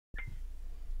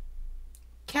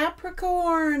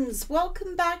Capricorns,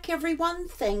 welcome back everyone.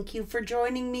 Thank you for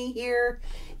joining me here.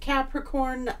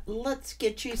 Capricorn, let's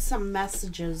get you some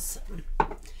messages.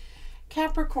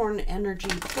 Capricorn energy,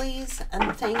 please,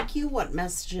 and thank you. What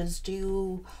messages do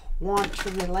you want to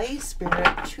relay,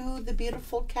 Spirit, to the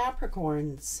beautiful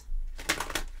Capricorns?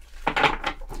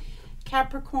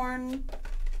 Capricorn,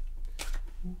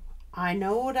 I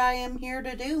know what I am here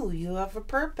to do. You have a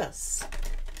purpose.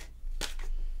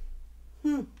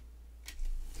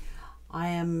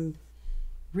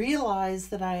 Realize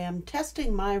that I am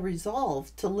testing my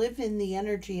resolve to live in the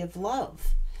energy of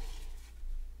love.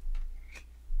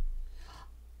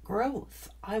 Growth.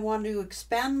 I want to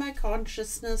expand my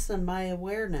consciousness and my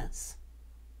awareness.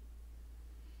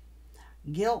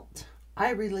 Guilt.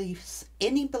 I release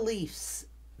any beliefs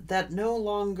that no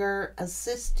longer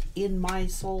assist in my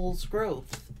soul's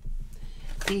growth.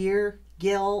 Fear,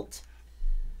 guilt.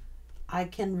 I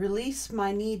can release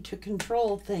my need to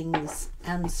control things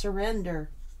and surrender.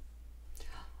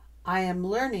 I am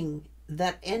learning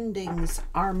that endings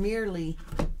are merely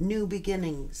new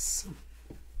beginnings.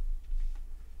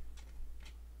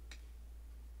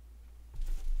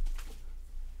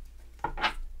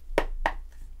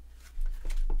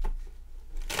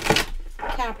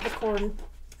 Capricorn.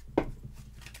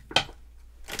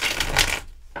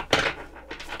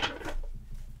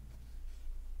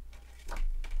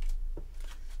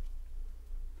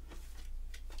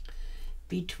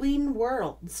 Between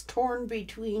worlds, torn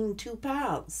between two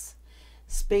paths,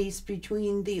 space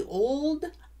between the old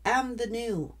and the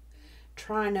new,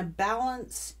 trying to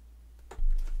balance,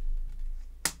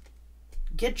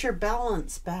 get your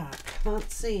balance back.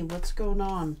 Let's see what's going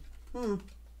on.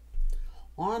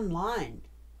 Online,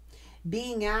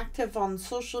 being active on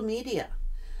social media,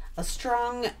 a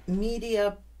strong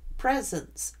media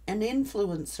presence, an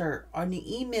influencer on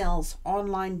emails,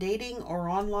 online dating, or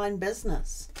online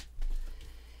business.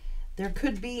 There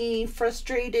could be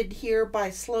frustrated here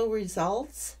by slow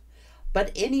results,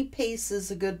 but any pace is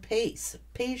a good pace.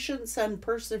 Patience and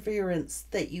perseverance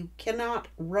that you cannot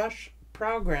rush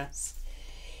progress.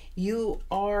 You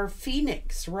are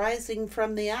Phoenix rising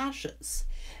from the ashes,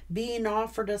 being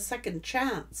offered a second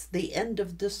chance, the end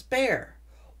of despair.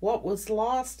 What was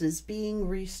lost is being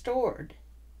restored.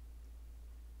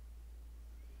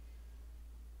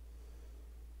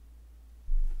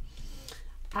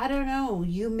 I don't know,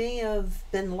 you may have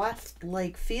been left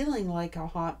feeling like a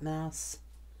hot mess,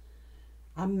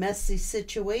 a messy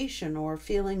situation, or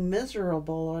feeling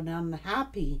miserable and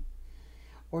unhappy.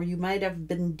 Or you might have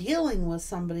been dealing with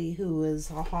somebody who is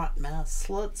a hot mess.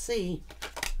 Let's see.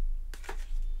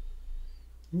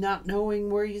 Not knowing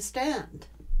where you stand.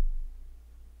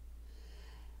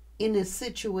 In a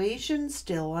situation,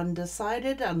 still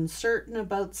undecided, uncertain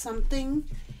about something,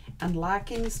 and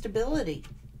lacking stability.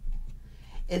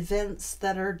 Events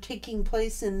that are taking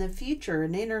place in the future,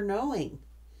 an inner knowing,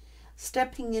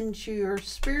 stepping into your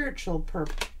spiritual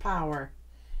power,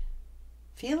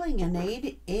 feeling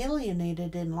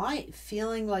alienated in life,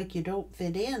 feeling like you don't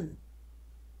fit in.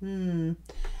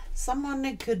 Someone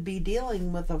that could be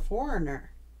dealing with a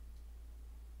foreigner.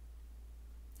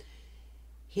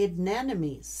 Hidden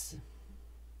enemies.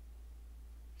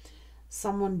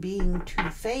 Someone being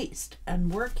two-faced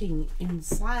and working in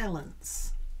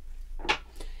silence.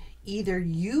 Either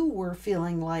you were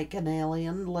feeling like an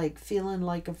alien, feeling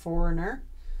like a foreigner,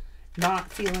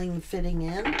 not feeling fitting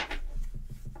in,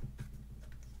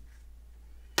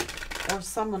 or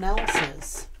someone else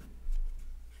is.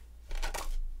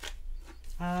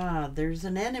 There's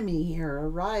an enemy here, a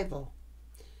rival,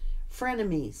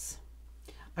 frenemies,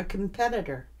 a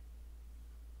competitor,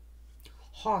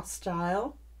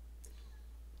 hostile,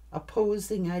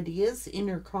 opposing ideas,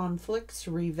 inner conflicts,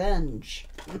 revenge.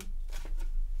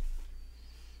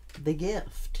 The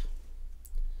gift,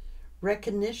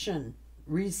 recognition,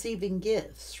 receiving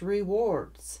gifts,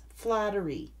 rewards,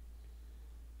 flattery,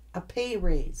 a pay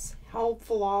raise,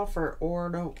 helpful offer, or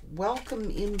a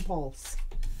welcome impulse.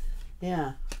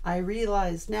 Yeah, I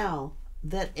realize now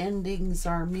that endings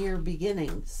are mere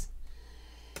beginnings.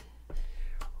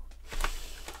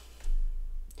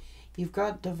 You've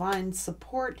got divine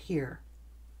support here.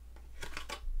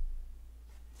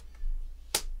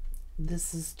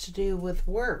 This is to do with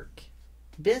work,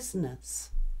 business,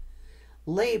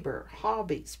 labor,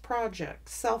 hobbies,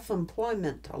 projects,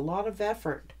 self-employment, a lot of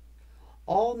effort,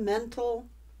 all mental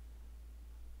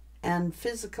and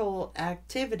physical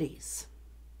activities.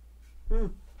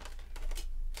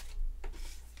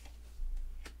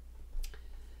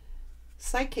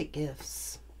 Psychic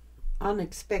gifts,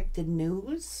 unexpected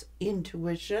news,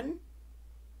 intuition,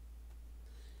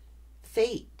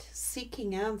 fate,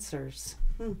 seeking answers.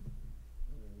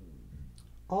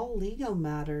 All legal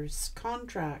matters,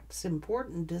 contracts,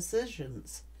 important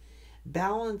decisions.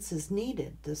 Balance is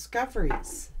needed.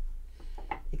 Discoveries.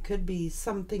 It could be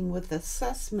something with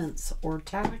assessments or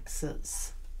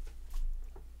taxes.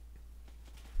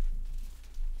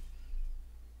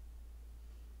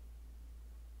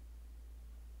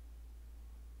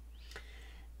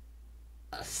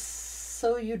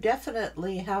 So you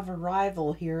definitely have a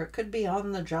rival here. It could be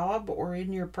on the job or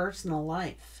in your personal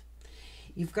life.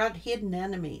 You've got hidden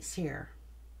enemies here.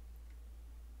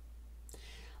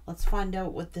 Let's find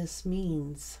out what this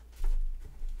means.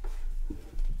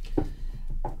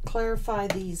 Clarify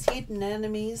these hidden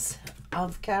enemies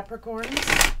of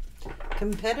Capricorns.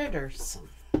 Competitors.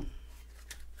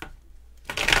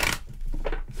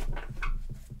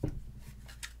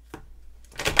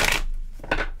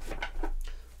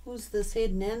 Who's this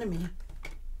hidden enemy?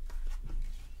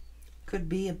 Could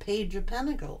be a Page of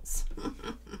Pentacles.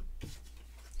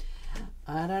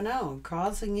 I don't know.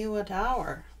 Causing you a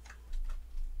tower.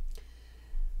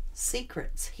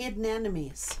 Secrets. Hidden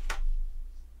enemies.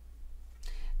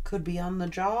 Could be on the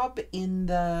job, in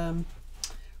the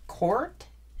court,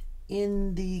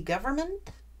 in the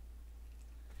government.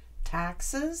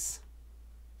 Taxes.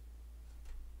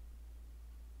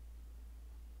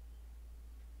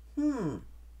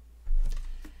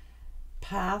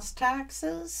 Past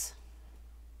taxes.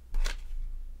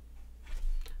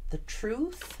 The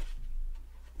truth.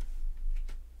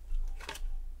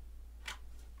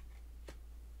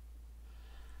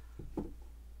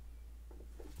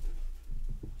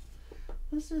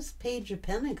 What's this Page of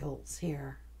Pentacles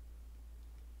here?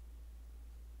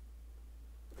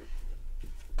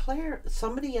 Claire,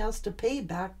 somebody has to pay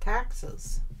back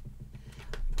taxes.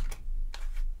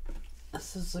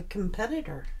 This is a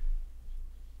competitor.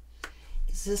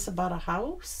 Is this about a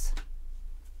house?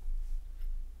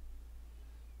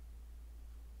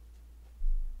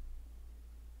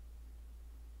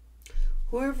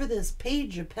 Whoever this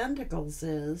Page of Pentacles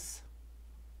is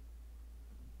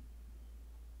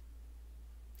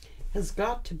has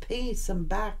got to pay some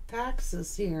back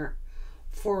taxes here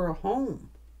for a home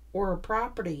or a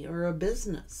property or a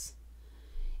business.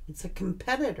 It's a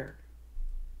competitor.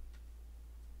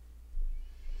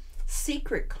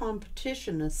 Secret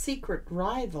competition, a secret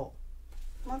rival.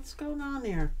 What's going on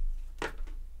here?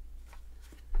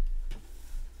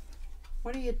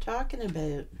 What are you talking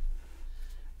about?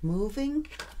 Moving?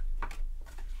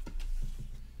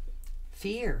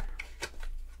 Fear.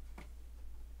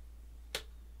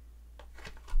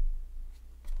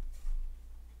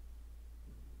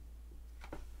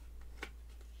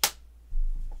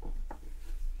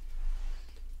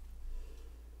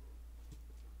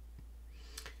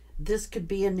 This could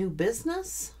be a new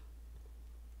business.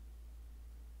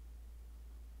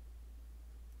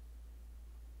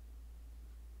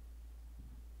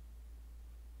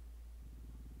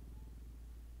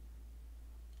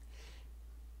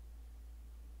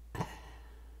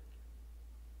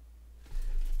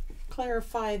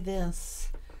 Clarify this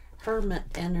Hermit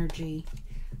energy.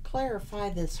 Clarify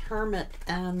this Hermit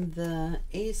and the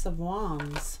Ace of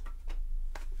Wands.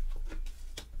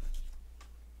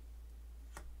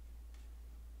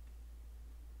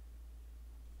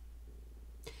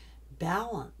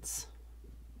 Balance.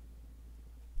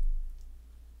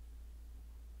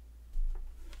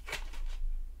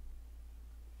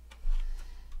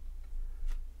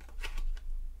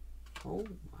 Oh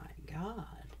my God.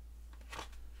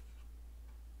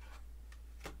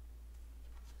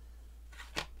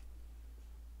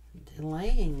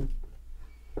 Delaying.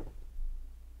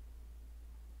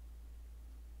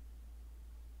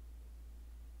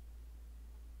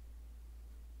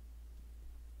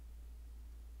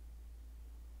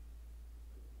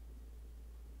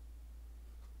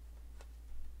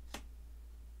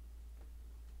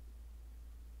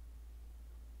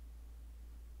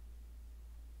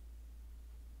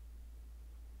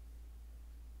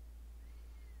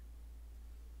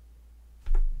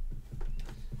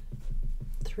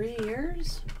 Three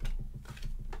years?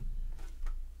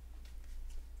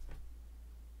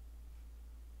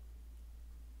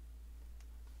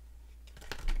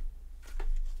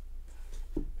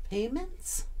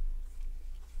 Payments?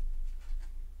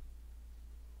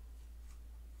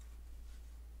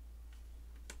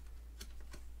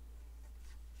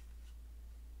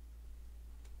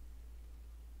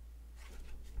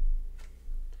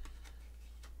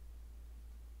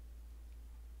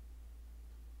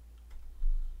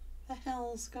 What the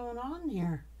hell's going on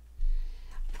here?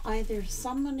 Either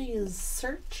somebody is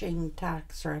searching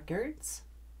tax records,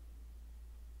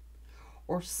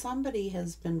 or somebody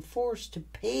has been forced to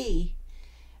pay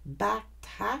back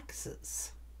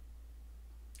taxes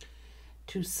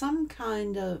to some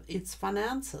kind of its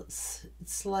finances.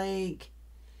 It's like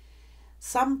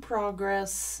some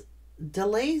progress,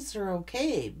 delays are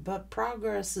okay, but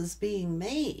progress is being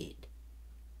made.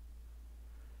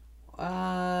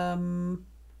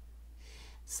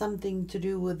 Something to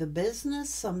do with the business,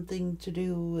 something to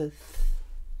do with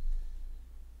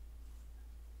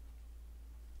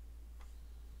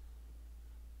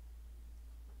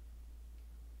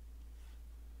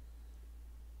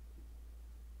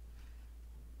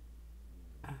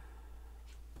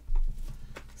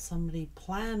somebody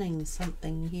planning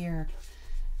something here,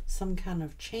 some kind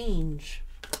of change.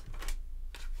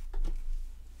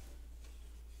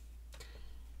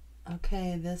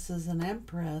 Okay, this is an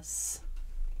Empress.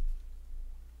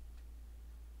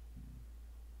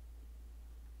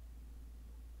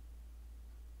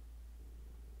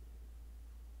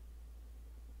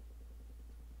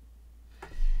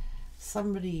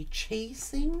 Somebody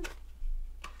chasing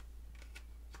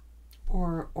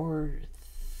or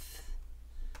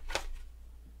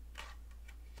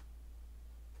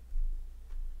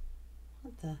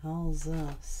what the hell is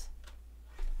this?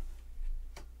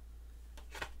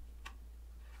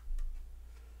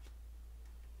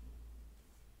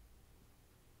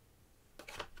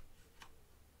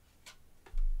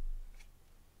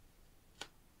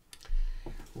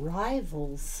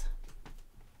 Rivals.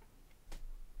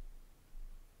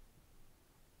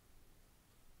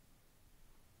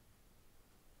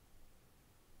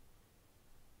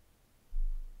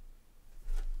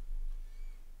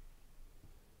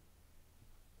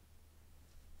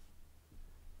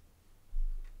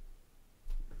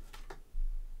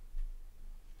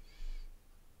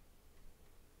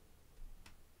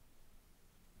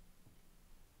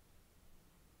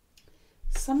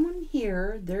 Someone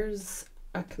here, there's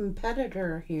a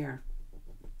competitor here.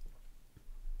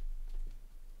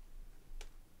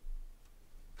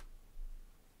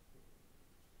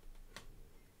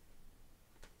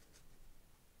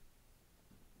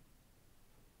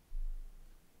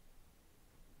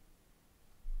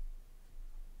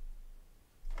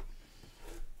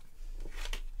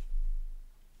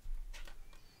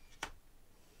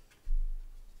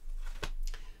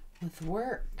 With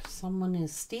work, someone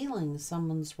is stealing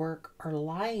someone's work or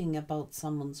lying about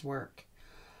someone's work.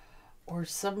 Or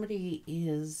somebody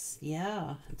is,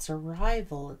 yeah, it's a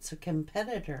rival, it's a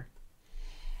competitor.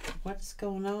 What's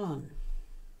going on?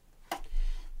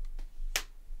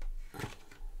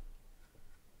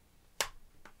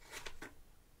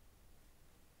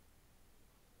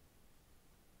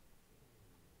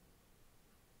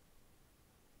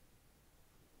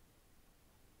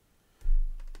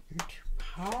 You're too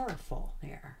powerful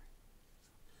here.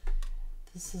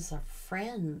 This is a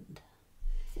friend.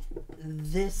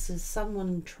 This is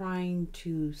someone trying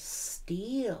to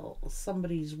steal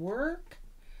somebody's work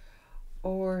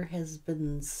or has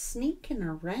been sneaking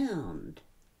around,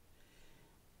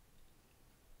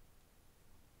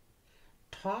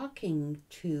 talking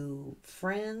to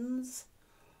friends,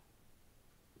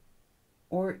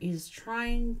 or is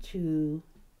trying to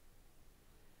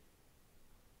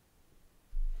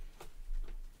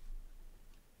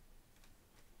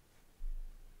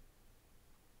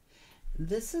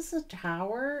this is a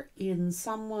tower in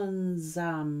someone's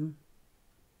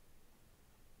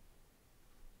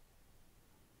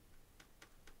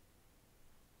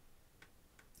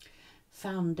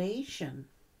foundation.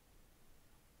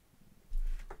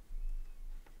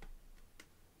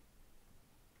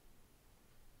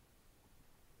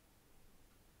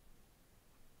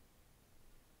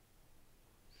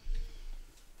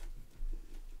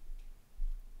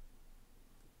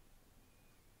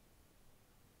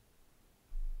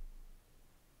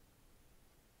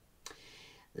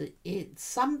 It's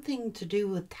something to do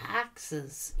with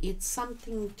taxes. It's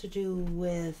something to do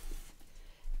with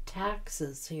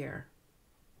taxes here.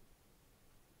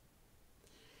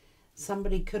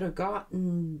 Somebody could have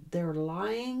gotten their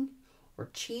lying or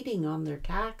cheating on their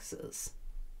taxes.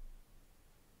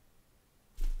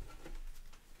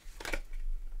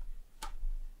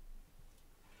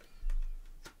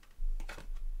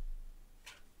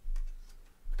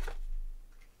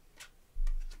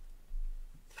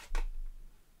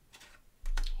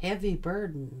 Heavy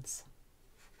burdens.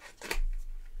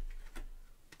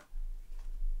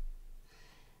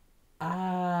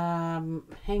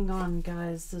 Hang on,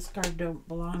 guys. This card don't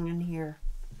belong in here.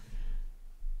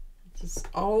 Just,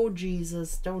 oh,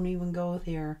 Jesus, don't even go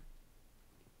there.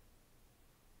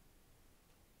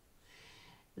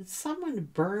 Did someone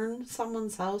burn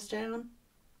someone's house down?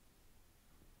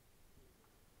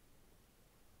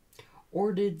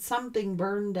 Or did something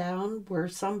burn down where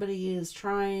somebody is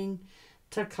trying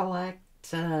to collect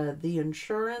the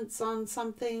insurance on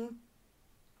something.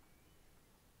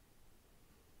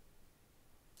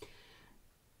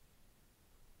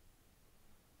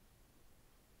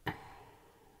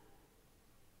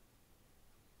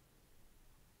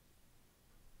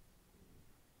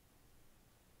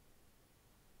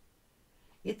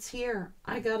 It's here.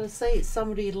 I gotta say,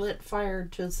 somebody lit fire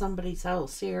to somebody's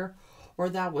house here, or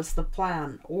that was the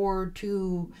plan, or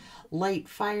to light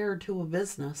fire to a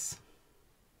business.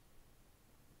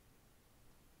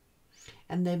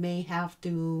 And they may have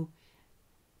to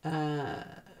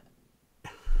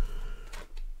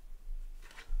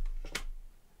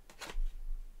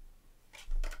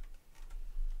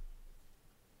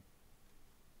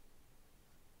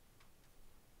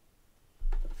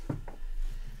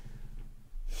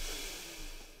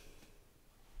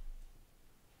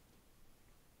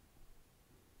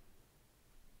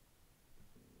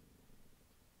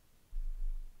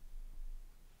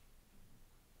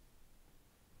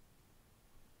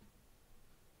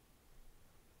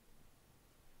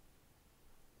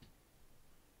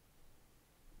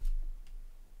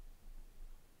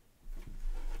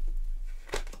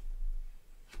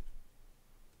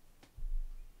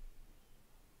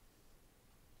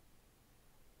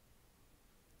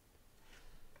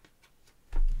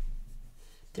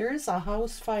there is a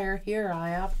house fire here, I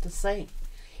have to say.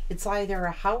 It's either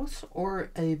a house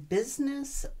or a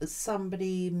business.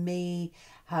 Somebody may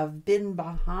have been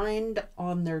behind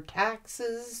on their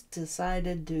taxes,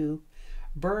 decided to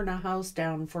burn a house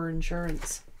down for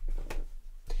insurance.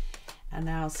 And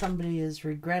now somebody is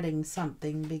regretting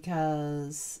something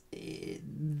because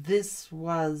this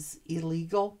was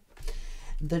illegal.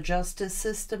 The justice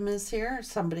system is here.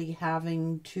 Somebody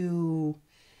having to...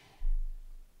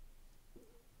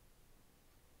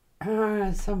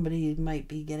 somebody might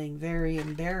be getting very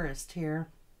embarrassed here.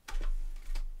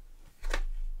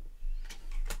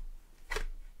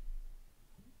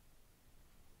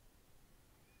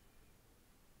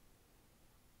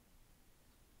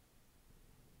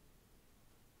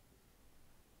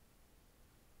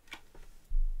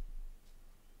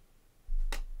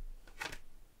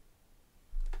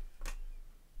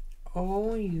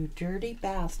 Oh, you dirty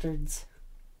bastards.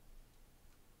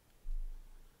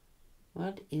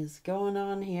 What is going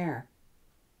on here?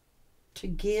 To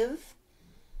give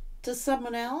to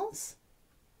someone else?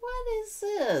 What is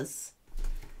this?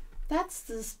 That's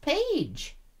this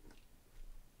page.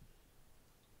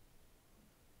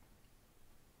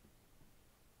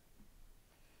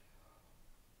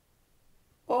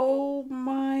 Oh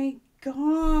my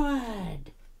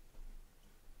God.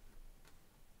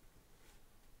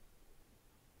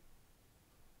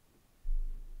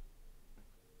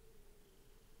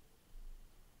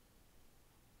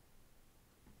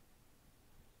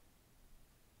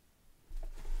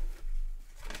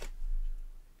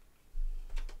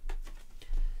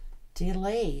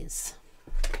 Delays.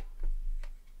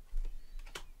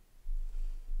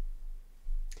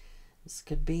 This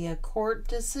could be a court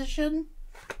decision.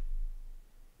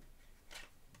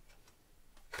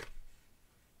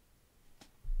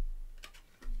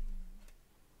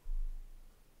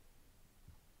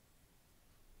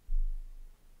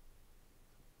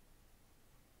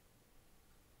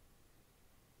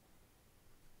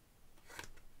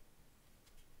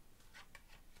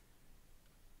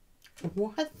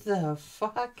 What the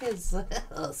fuck is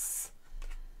this?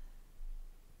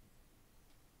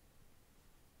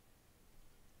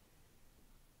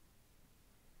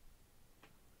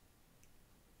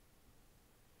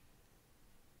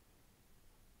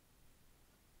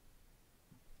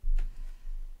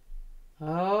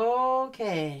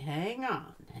 Okay, hang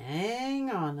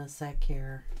on a sec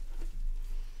here.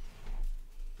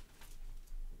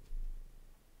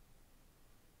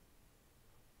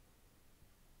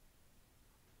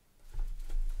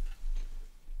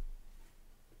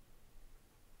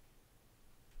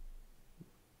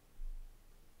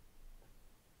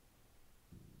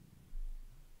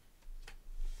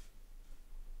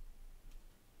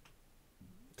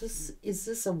 Is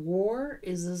this a war?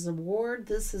 Is this a war?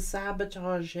 This is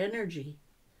sabotage energy.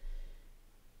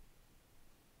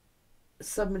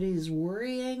 Somebody's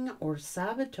worrying or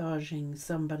sabotaging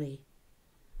somebody.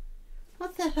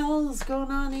 What the hell is going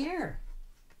on here?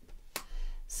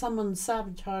 Someone's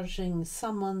sabotaging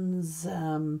someone's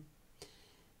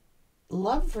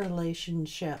love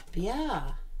relationship.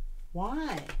 Yeah.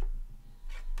 Why?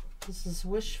 This is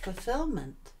wish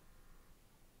fulfillment.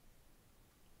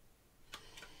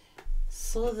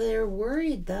 So they're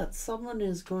worried that someone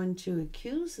is going to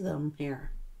accuse them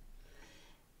here.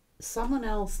 Someone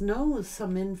else knows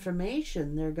some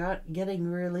information. They're getting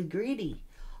really greedy.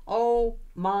 Oh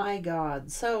my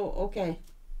God. So, okay.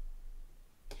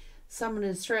 Someone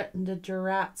is threatened to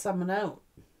rat someone out.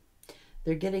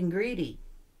 They're getting greedy.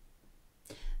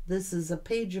 This is a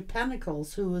Page of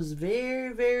Pentacles who is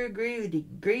very, very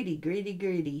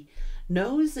greedy.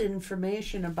 Knows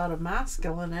information about a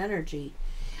masculine energy.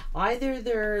 Either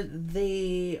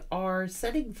they are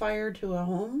setting fire to a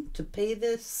home to pay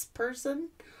this person,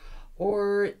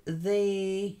 or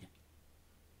they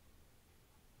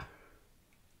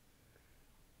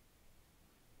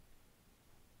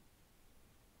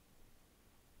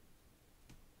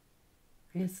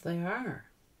yes, they are.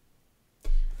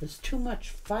 There's too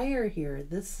much fire here.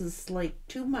 This is like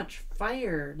too much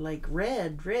fire, like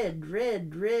red.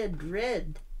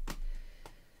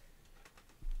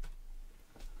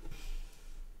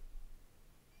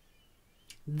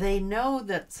 They know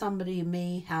that somebody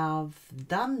may have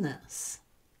done this,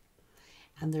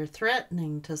 and they're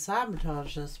threatening to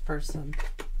sabotage this person.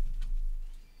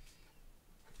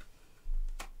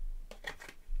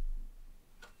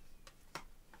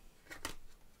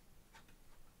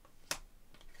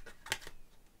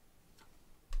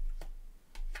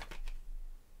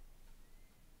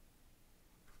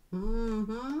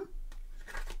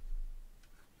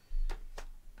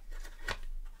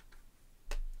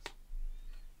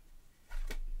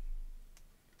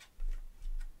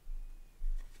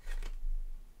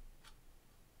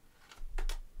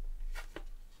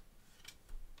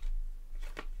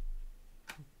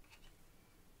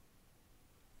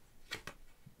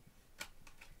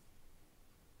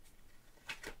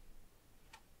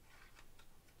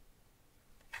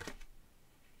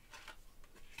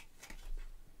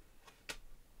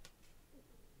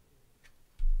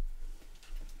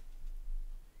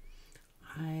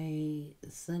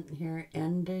 Sitting here,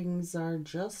 endings are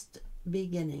just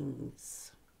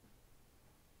beginnings.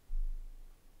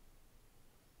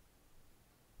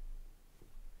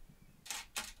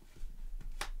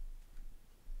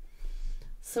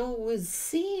 So it would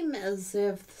seem as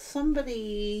if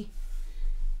somebody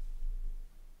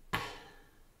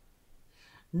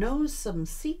knows some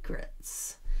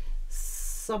secrets.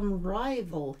 Some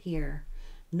rival here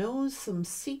knows some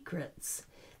secrets.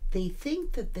 They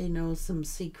think that they know some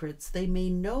secrets. They may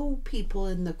know people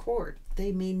in the court.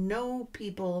 They may know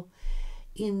people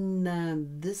in,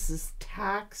 this is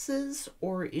taxes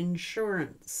or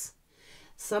insurance.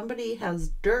 Somebody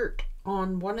has dirt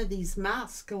on one of these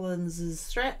masculines is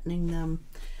threatening them.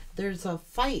 There's a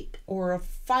fight or a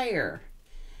fire.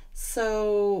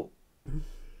 So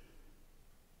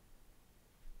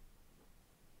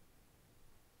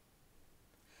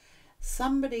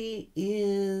somebody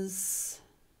is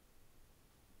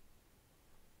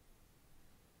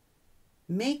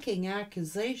making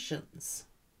accusations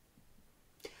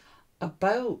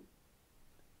about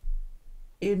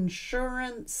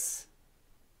insurance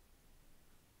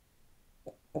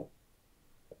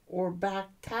or back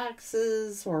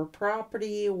taxes or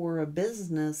property or a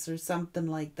business or something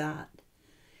like that.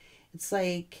 It's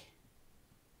like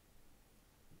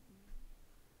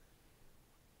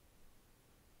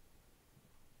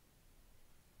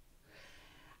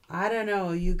I don't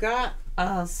know, you got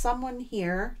someone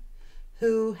here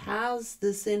who has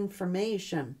this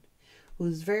information,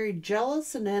 who's very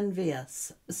jealous and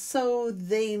envious. So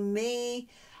they may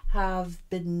have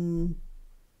been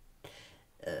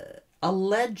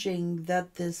alleging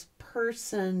that this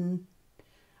person,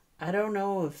 I don't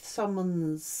know if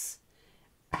someone's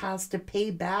has to pay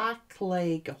back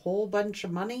like a whole bunch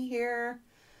of money here,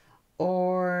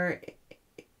 or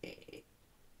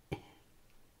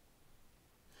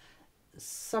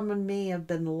someone may have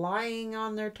been lying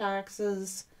on their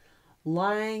taxes,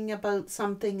 lying about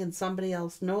something, and somebody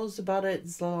else knows about it.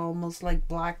 It's almost like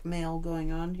blackmail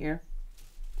going on here.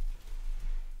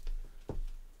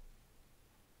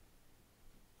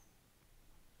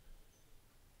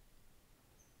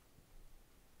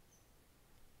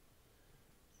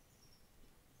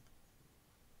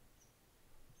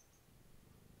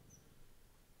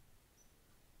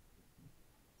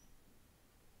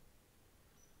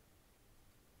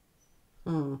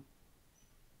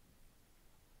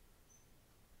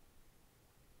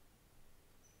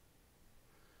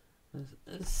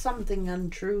 There's something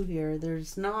untrue here.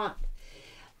 There's not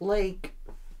like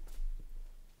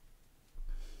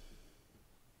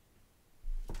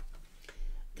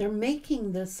they're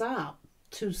making this up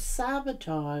to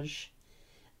sabotage.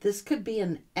 This could be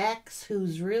an ex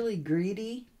who's really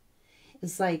greedy.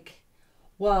 It's like,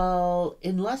 well,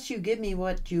 unless you give me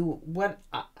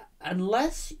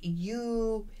unless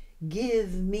you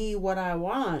give me what I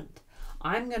want,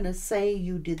 I'm going to say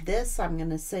you did this, I'm going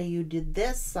to say you did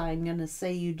this, I'm going to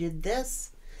say you did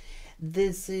this.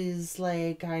 This is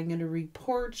like, I'm going to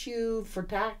report you for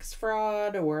tax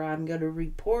fraud, or I'm going to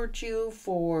report you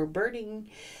for burning,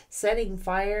 setting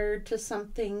fire to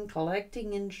something,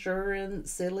 collecting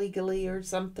insurance illegally, or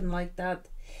something like that.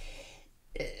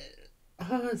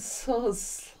 Oh, it's so,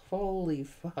 holy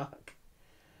fuck.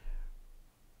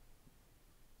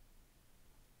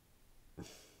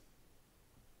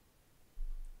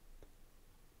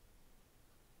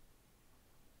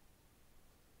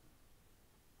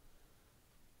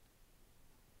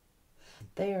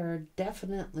 They are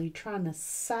definitely trying to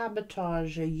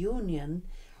sabotage a union,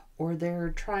 or they're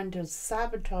trying to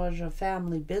sabotage a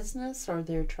family business, or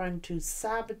they're trying to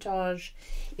sabotage.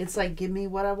 It's like, give me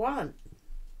what I want.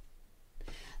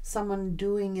 Someone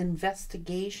doing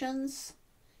investigations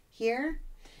here.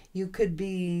 This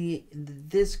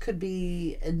could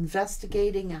be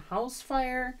investigating a house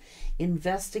fire,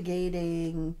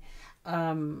 investigating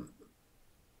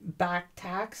back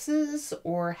taxes,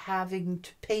 or having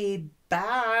to pay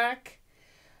back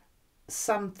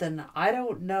something. I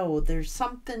don't know. There's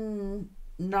something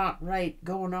not right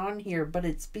going on here, but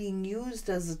it's being used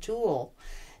as a tool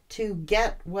to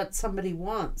get what somebody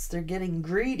wants. They're getting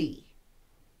greedy.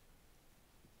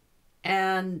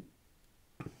 And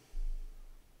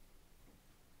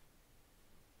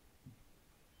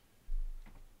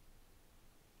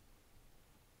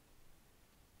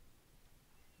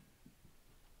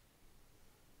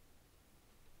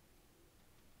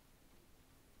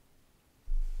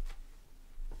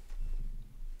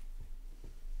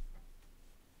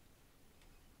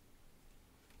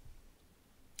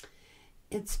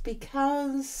it's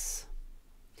because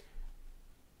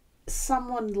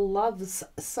someone loves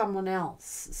someone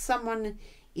else. Someone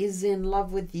is in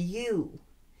love with you.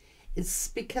 It's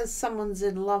because someone's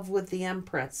in love with the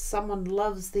Empress. Someone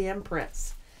loves the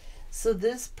Empress. So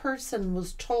this person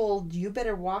was told, you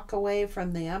better walk away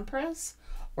from the Empress,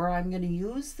 or I'm going to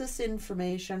use this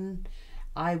information.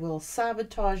 I will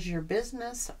sabotage your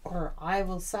business, or I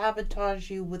will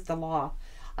sabotage you with the law.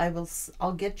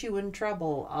 I'll get you in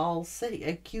trouble. I'll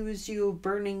accuse you of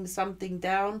burning something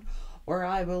down, or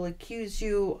I will accuse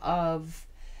you of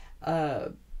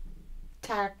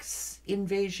tax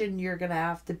invasion. You're going to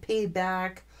have to pay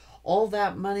back all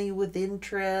that money with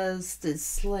interest.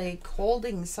 It's like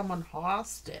holding someone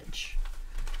hostage.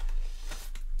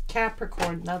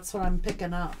 Capricorn, that's what I'm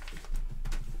picking up.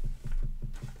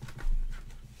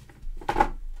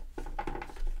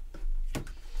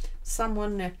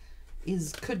 Someone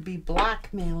could be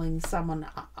blackmailing someone.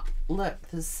 Look,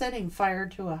 they're setting fire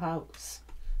to a house,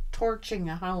 torching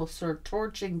a house, or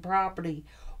torching property,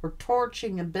 or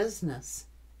torching a business.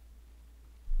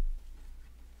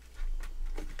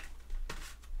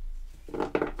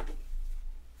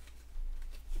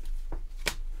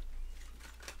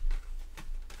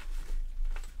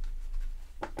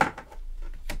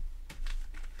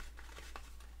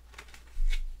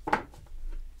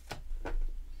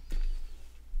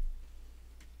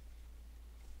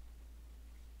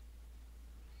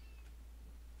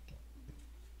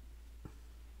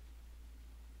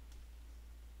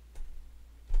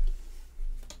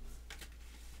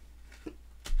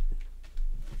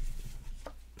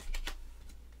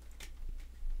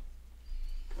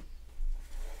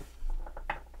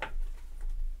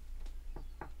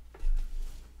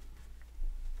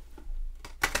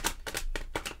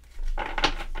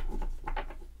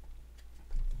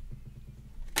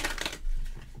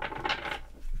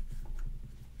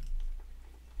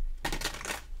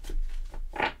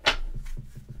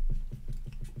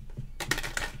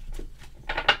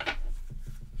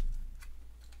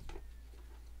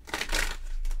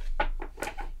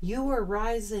 You are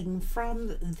rising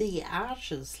from the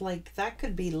ashes. Like, that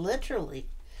could be literally.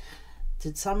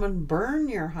 Did someone burn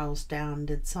your house down?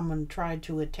 Did someone try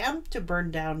to attempt to burn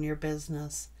down your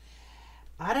business?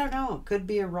 I don't know. It could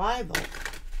be a rival.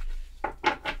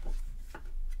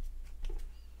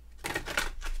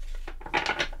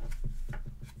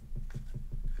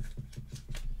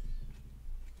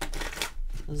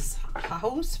 There's a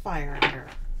house fire here.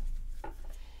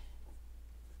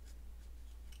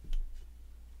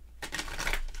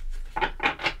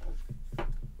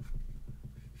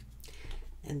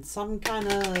 And some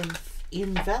kind of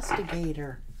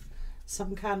investigator,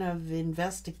 some kind of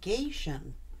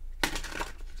investigation.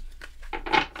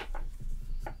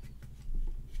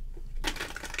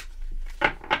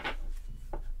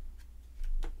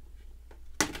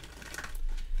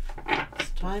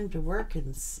 It's time to work,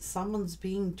 and someone's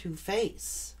being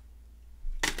two-faced.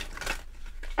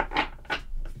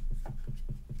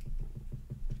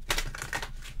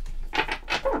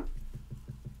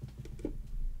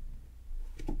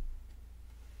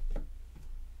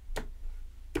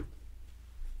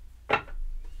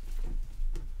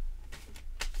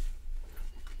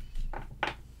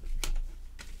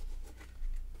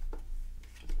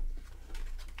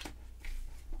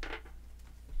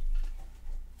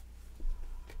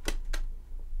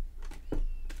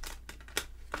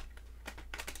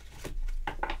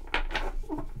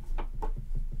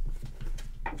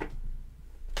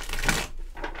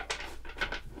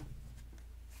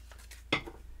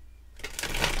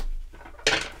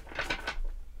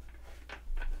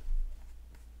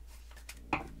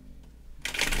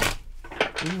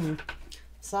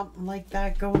 Something like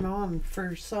that going on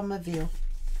for some of you.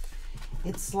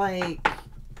 It's like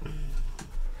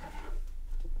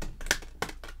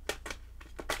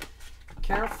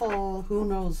careful who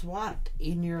knows what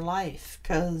in your life,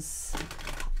 because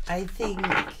I think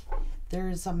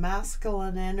there's a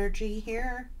masculine energy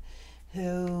here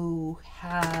who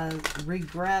has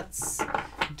regrets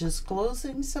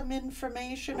disclosing some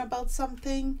information about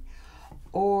something,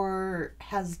 or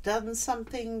has done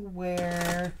something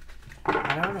where,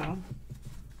 I don't know,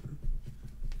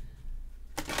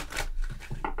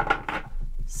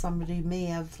 somebody may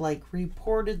have like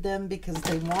reported them because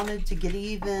they wanted to get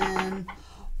even,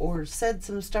 or said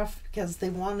some stuff because they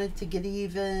wanted to get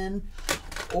even,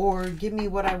 or give me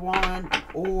what I want,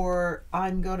 or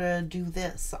I'm gonna do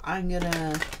this, I'm going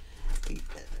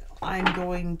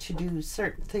to do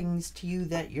certain things to you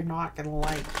that you're not gonna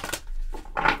like.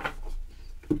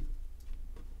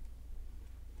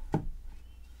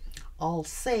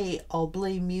 I'll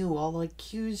blame you, I'll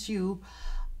accuse you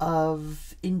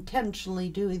of intentionally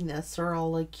doing this, or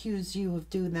I'll accuse you of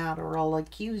doing that, or I'll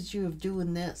accuse you of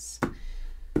doing this.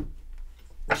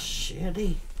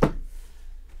 Shitty.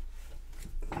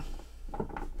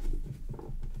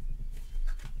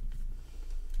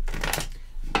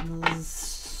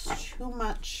 There's too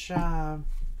much,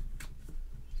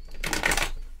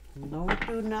 don't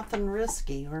do nothing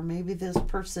risky, or maybe this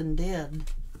person did.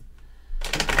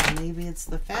 Maybe it's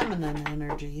the feminine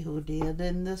energy who did,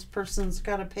 and this person's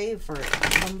got to pay for it.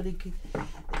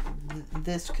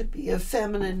 This could be a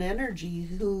feminine energy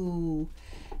who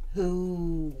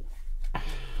this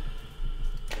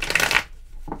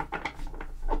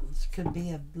could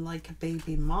be like a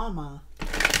baby mama.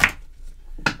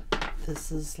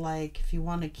 This is like, if you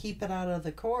want to keep it out of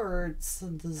the courts,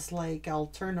 this is like, I'll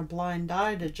turn a blind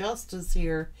eye to justice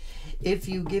here if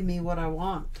you give me what I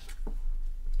want.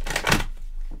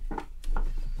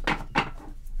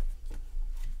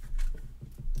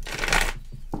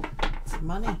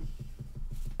 Money.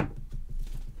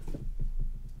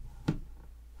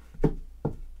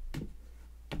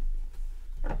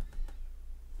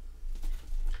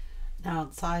 Now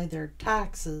it's either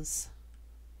taxes,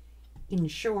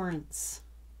 insurance,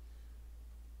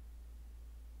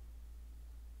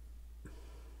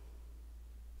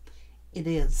 it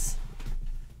is.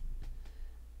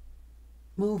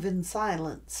 Move in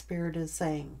silence, Spirit is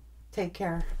saying. Take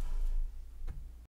care.